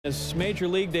His major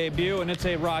league debut, and it's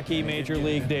a rocky major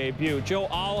league debut. Joe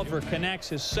Oliver connects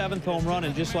his 7th home run,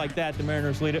 and just like that, the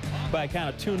Mariners lead it by a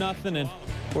count of 2-0. And of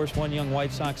course, one young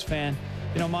White Sox fan,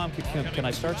 you know, Mom, can I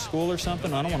start school or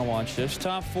something? I don't want to watch this.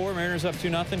 Top 4, Mariners up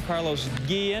 2-0. Carlos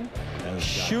Guillen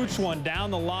shoots one down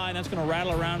the line. That's going to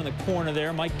rattle around in the corner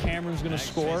there. Mike Cameron's going to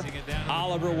score.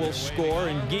 Oliver will score,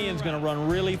 and Guillen's going to run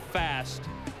really fast.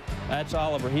 That's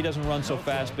Oliver. He doesn't run so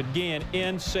fast, but Guillen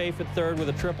in safe at 3rd with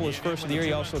a triple, his first of the year.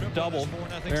 He also doubled.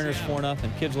 Mariners 4-0.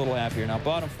 Kid's a little happier now.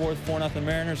 Bottom 4th, 4-0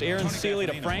 Mariners. Aaron Seeley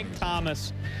to Frank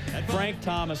Thomas. Frank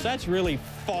Thomas, that's really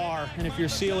far. And if you're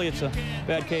Seeley, it's a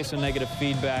bad case of negative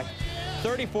feedback.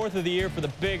 34th of the year for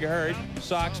the Big Hurt.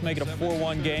 Sox make it a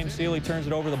 4-1 game. Seeley turns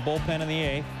it over the bullpen in the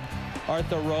 8th.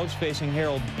 Arthur Rhodes facing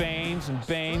Harold Baines, and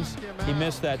Baines, he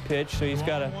missed that pitch, so he's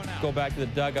got to go back to the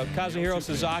dugout. Kazuhiro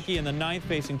Sasaki in the 9th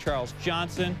facing Charles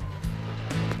Johnson.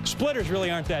 Splitters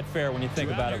really aren't that fair when you think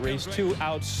about it, Reese. 2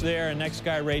 outs there, and next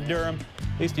guy, Ray Durham.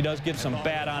 At least he does get some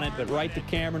bat on it, but right to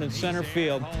Cameron in center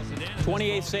field.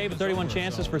 28 save and 31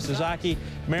 chances for Sasaki.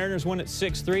 Mariners win at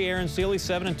 6-3. Aaron Seeley,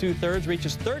 7 2/3,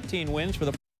 reaches 13 wins for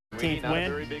the 14th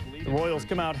win. The Royals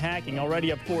come out hacking,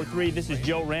 already up 4-3. This is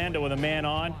Joe Randa with a man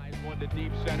on.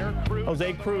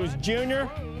 Jose Cruz Jr.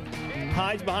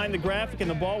 hides behind the graphic, and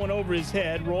the ball went over his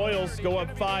head. Royals go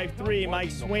up 5-3. Mike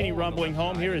Sweeney rumbling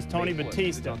home. Here is Tony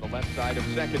Batista. On the left side of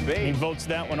second base. He votes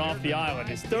that one off the island.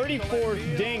 His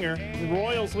 34th dinger. The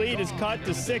Royals lead is cut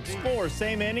to 6-4.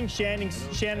 Same inning.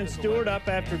 Shannon Stewart up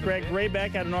after Greg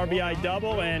Rayback had an RBI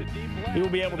double, and he will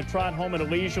be able to trot home at a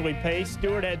leisurely pace.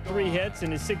 Stewart had 3 hits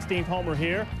in his 16th homer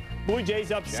here. Blue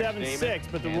Jays up 7-6,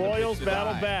 but the Royals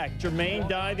battle back. Jermaine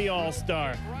Dye, the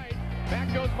All-Star.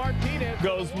 Back goes Martinez.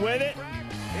 Goes with it.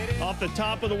 Off the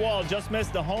top of the wall, just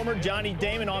missed the homer. Johnny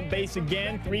Damon on base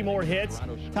again. 3 more hits.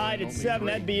 Tied at 7.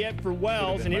 That'd be it for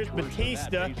Wells. And here's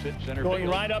Batista going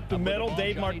right up the middle.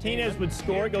 Dave Martinez would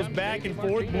score. Goes back and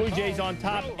forth. Blue Jays on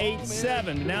top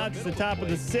 8-7. Now it's the top of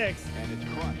the 6th.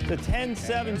 The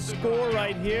 10-7 score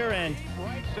right here, and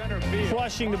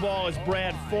crushing the ball is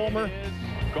Brad Fulmer.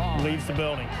 Leaves the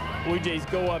building. Blue Jays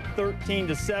go up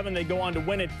 13-7. They go on to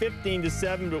win it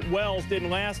 15-7, but Wells didn't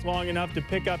last long enough to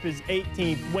pick up his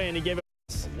 18th win. He gave it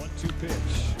 1-2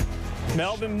 pitch.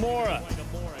 Melvin Mora.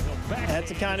 That's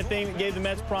the kind of thing that gave the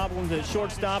Mets problems at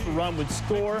shortstop. A run would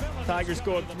score. Tigers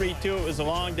go up 3-2. It was a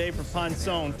long day for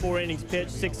Ponson. 4 innings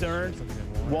pitched, 6 earned,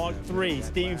 walked 3.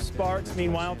 Steve Sparks,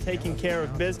 meanwhile, taking care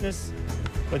of business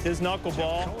with his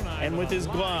knuckleball and with his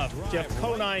glove. Jeff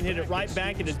Conine hit it right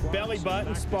back at his belly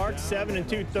button. Sparks 7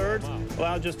 2/3,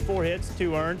 allowed just 4 hits,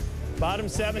 2 earned. Bottom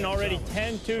 7 already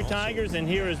 10-2 Tigers, and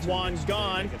here is Juan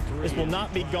Gone. This will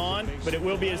not be gone, but it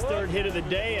will be his 3rd hit of the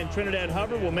day, and Trinidad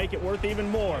Hubbard will make it worth even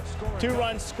more.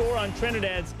 2-run score on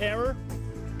Trinidad's error.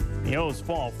 The O's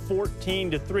fall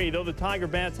 14-3. Though the Tiger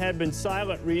bats had been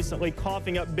silent recently,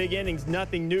 coughing up big innings,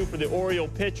 nothing new for the Oriole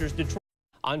pitchers. Detroit.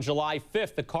 On July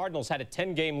 5th, the Cardinals had a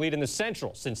 10-game lead in the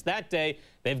Central. Since that day,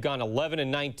 they've gone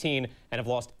 11-19 and have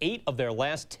lost 8 of their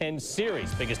last 10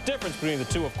 series. Biggest difference between the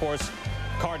two, of course,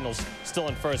 Cardinals still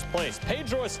in first place.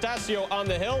 Pedro Estacio on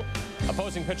the hill.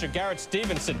 Opposing pitcher Garrett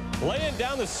Stevenson laying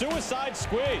down the suicide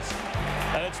squeeze.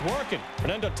 And it's working.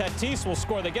 Fernando Tatis will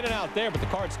score. They get it out there, but the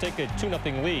Cards take a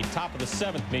 2-0 lead. Top of the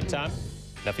 7th, meantime.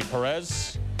 Nefi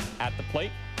Perez at the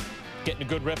plate. Getting a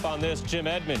good rip on this. Jim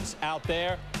Edmonds out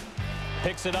there.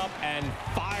 Picks it up and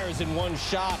fires in one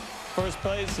shot. First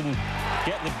place and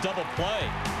getting the double play.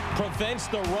 Prevents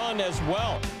the run as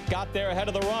well. Got there ahead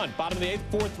of the run. Bottom of the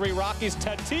 8th, 4-3 Rockies.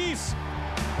 Tatis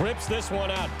rips this one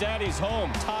out. Daddy's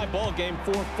home. Tie ball game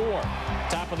 4-4.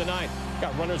 Top of the 9th.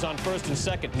 Got runners on 1st and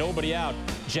 2nd. Nobody out.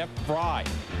 Jeff Fry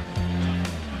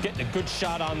getting a good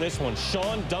shot on this one.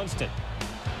 Sean Dunston,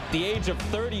 the age of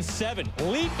 37.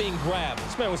 Leaping grab.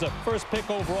 This man was a first pick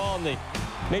overall in the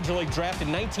Major League draft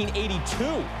in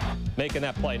 1982, making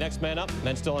that play. Next man up,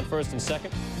 men still on 1st and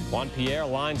 2nd. Juan Pierre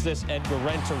lines this. Edgar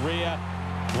Renteria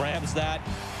grabs that,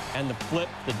 and the flip,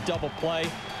 the double play,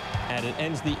 and it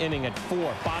ends the inning at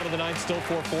 4. Bottom of the 9th, still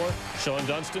 4-4. Sean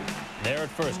Dunston there at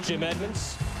first. Jim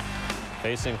Edmonds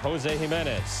facing Jose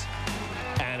Jimenez.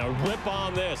 And a rip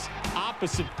on this.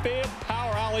 Opposite field,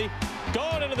 power alley,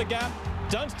 going into the gap.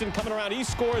 Dunston coming around, he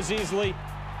scores easily,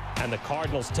 and the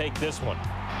Cardinals take this one.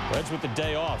 Reds with the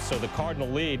day off, so the Cardinal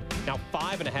lead now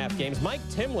 5.5 games. Mike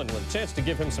Timlin with a chance to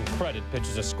give him some credit.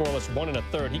 Pitches a scoreless 1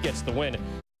 1/3. He gets the win.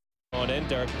 On in,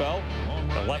 Derek Bell,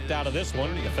 the left out of this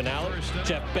one, the finale.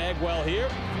 Jeff Bagwell here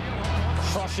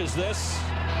crushes this.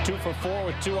 2 for 4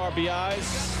 with 2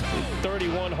 RBIs.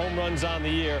 31 home runs on the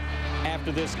year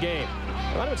after this game.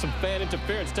 Might have been some fan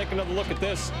interference. Take another look at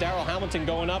this. Darrell Hamilton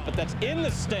going up, but that's in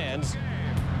the stands.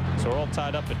 So we're all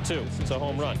tied up at 2. It's a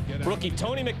home run. Rookie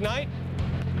Tony McKnight.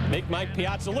 Make Mike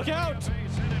Piazza look out.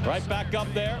 Right back up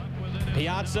there.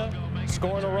 Piazza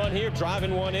scoring a run here,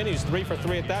 driving one in. He's 3 for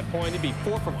 3 at that point. He'd be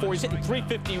 4 for 4. He's hitting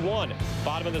 351.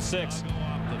 Bottom of the 6th.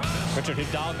 Richard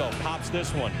Hidalgo pops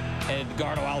this one.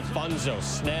 Edgardo Alfonso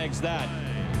snags that.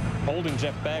 Holding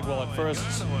Jeff Bagwell at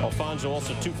first. Alfonso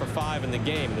also 2 for 5 in the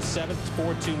game. In the 7th,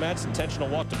 4-2 Mets. Intentional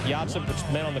walk to Piazza, puts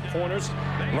men on the corners.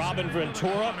 Robin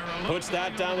Ventura puts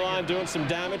that down the line, doing some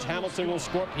damage. Hamilton will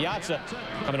score. Piazza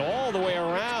coming all the way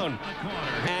around.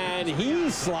 And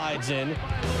he slides in.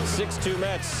 6-2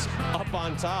 Mets up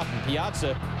on top. And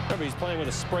Piazza, remember, he's playing with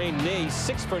a sprained knee.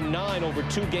 6 for 9 over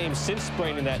 2 games since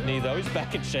spraining that knee, though. He's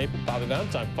back in shape. Bobby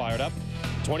Valentine fired up.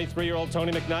 23-year-old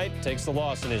Tony McKnight takes the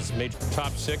loss in his major.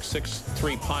 Top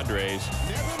 6-3 Padres.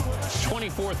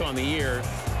 24th on the year.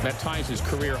 That ties his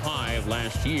career high of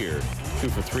last year. 2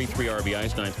 for 3, 3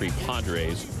 RBIs, 9-3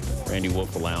 Padres. Randy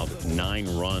Wolf allowed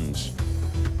 9 runs.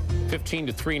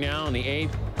 15-3 now in the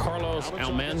 8th. Carlos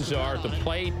Almanzar at the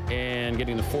plate and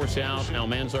getting the force out.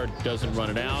 Almanzar doesn't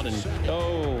run it out, and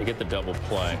they get the double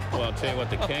play. Well, I'll tell you what,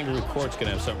 the Kangaroo Court's going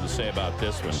to have something to say about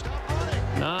this one.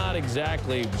 Not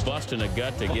exactly busting a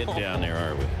gut to get down there,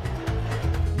 are we?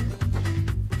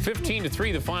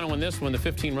 15-3, the final in this one. The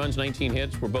 15 runs, 19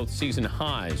 hits were both season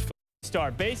highs.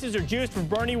 Start. Bases are juiced for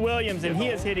Bernie Williams, and he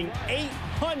is hitting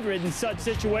 800 in such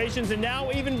situations, and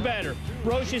now even better.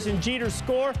 Roches and Jeter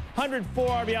score. 104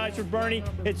 RBIs for Bernie.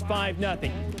 It's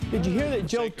 5-0. Did you hear that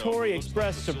Joe Torre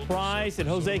expressed surprise that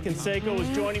Jose Canseco was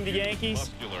joining the Yankees?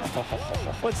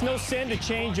 Well, it's no sin to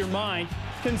change your mind.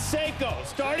 Canseco,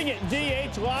 starting at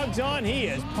DH, logs on. He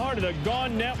is part of the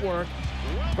Gone Network.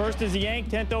 First is the Yank,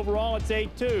 10th overall. It's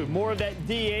 8-2. More of that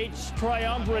DH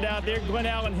triumvirate out there. Glenn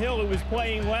Allen Hill, who was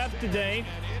playing left today.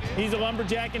 He's a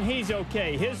lumberjack, and he's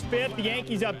okay. His 5th, the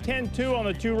Yankees up 10-2 on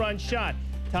the 2-run shot.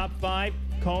 Top 5,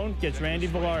 Cone gets Randy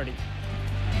Velarde.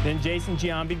 Then Jason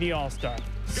Giambi, the All-Star.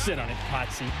 Sit on it,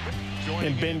 Potsy.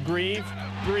 And Ben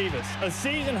Grievous. A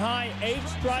season-high 8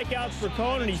 strikeouts for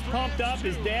Cone, and he's pumped up.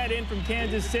 His dad in from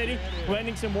Kansas City,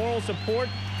 lending some moral support.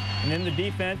 And then the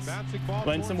defense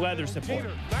lends some leather support.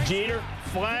 Jeter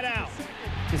flat out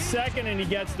to second, and he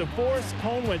gets the force.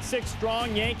 Cone went 6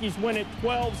 strong. Yankees win at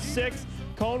 12-6.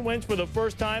 Cone wins for the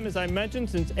first time, as I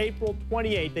mentioned, since April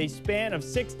 28th, a span of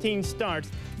 16 starts.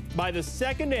 By the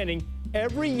 2nd inning,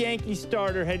 every Yankee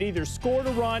starter had either scored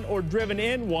a run or driven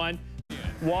in one.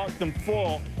 Walked them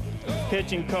full.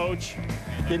 Pitching coach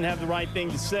didn't have the right thing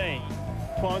to say.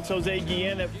 Plunks Jose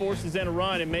Guillen that forces in a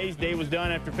run, and May's day was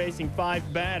done after facing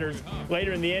 5 batters.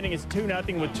 Later in the inning, it's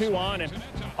 2-0 with 2 on him.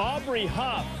 Aubrey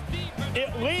Huff,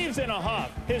 it leaves in a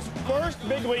huff. His first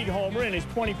big league homer in his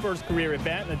 21st career at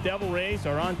bat, and the Devil Rays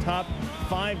are on top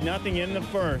 5-0 in the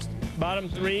first. Bottom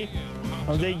 3,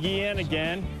 Jose Guillen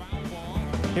again.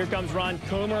 Here comes Ron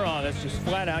Coomer. Oh, that's just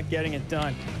flat out getting it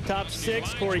done. Top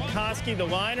 6, Corey Koski, the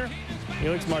liner.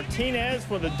 Felix Martinez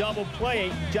for the double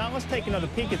play. John, let's take another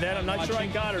peek at that. I'm not sure I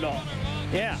got it all.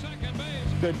 Yeah.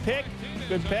 Good pick.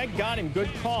 Good peg. Got him. Good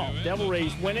call. Devil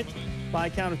Rays win it by a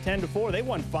count of 10-4. They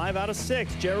won 5 out of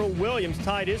 6. Gerald Williams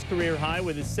tied his career high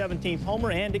with his 17th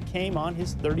homer, and it came on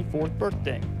his 34th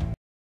birthday.